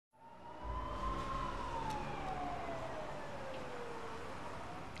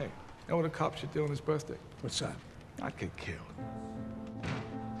know what a cop should do on his birthday? What's that? Not get killed.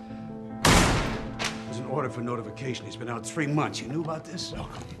 There's an order for notification. He's been out 3 months. You knew about this? Look,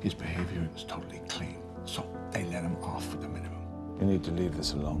 his behavior is totally clean, so they let him off for the minimum. You need to leave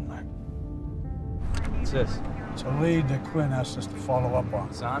this alone, Mac. What's this? It's a lead that Quinn asked us to follow up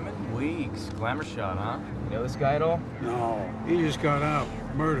on. Simon Weeks. Glamour shot, huh? You know this guy at all? No. He just got out.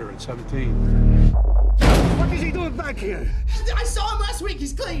 Murder at 17. What is he doing back here? I saw him last week.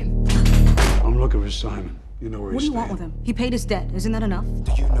 He's clean. I'm looking for Simon. You know where What do he's you want with him? He paid his debt. Isn't that enough?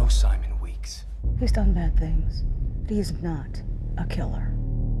 Do you know Simon Weeks? He's done bad things, but he is not a killer.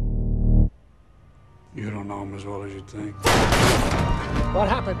 You don't know him as well as you think. What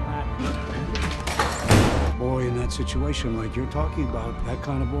happened, Matt? Boy in that situation like you're talking about, that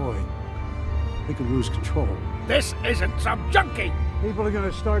kind of boy, he could lose control. This isn't some junkie! People are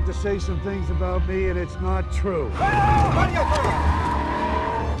gonna start to say some things about me, and it's not true. What are you doing?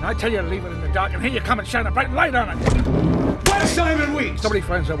 I tell you to leave it in the dark, and here you come and shine a bright light on it. Where's Simon Weeks? Somebody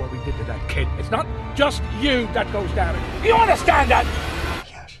finds out what we did to that kid. It's not just you that goes down. You understand that?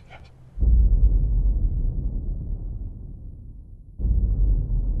 Yes, yes.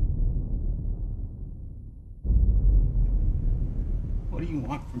 What do you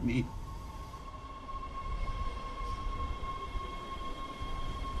want from me?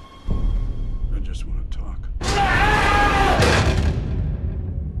 I just want to talk.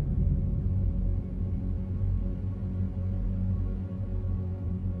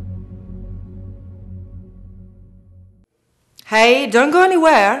 Hey, don't go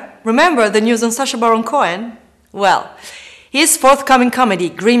anywhere. Remember the news on Sacha Baron Cohen? Well, his forthcoming comedy,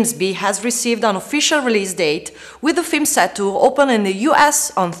 Grimsby, has received an official release date, with the film set to open in the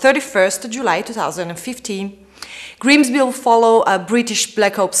US on 31st July 2015. Grimsby will follow a British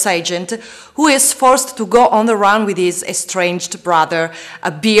Black Ops agent who is forced to go on the run with his estranged brother, a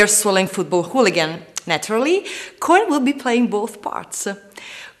beer-swilling football hooligan. Naturally, Cohen will be playing both parts.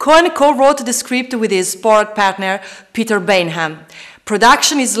 Cohen co-wrote the script with his sport partner, Peter Bainham.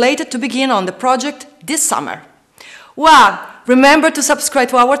 Production is slated to begin on the project this summer. Well, remember to subscribe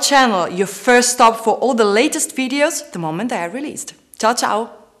to our channel, your first stop for all the latest videos the moment they are released. Ciao,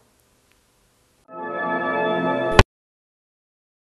 ciao!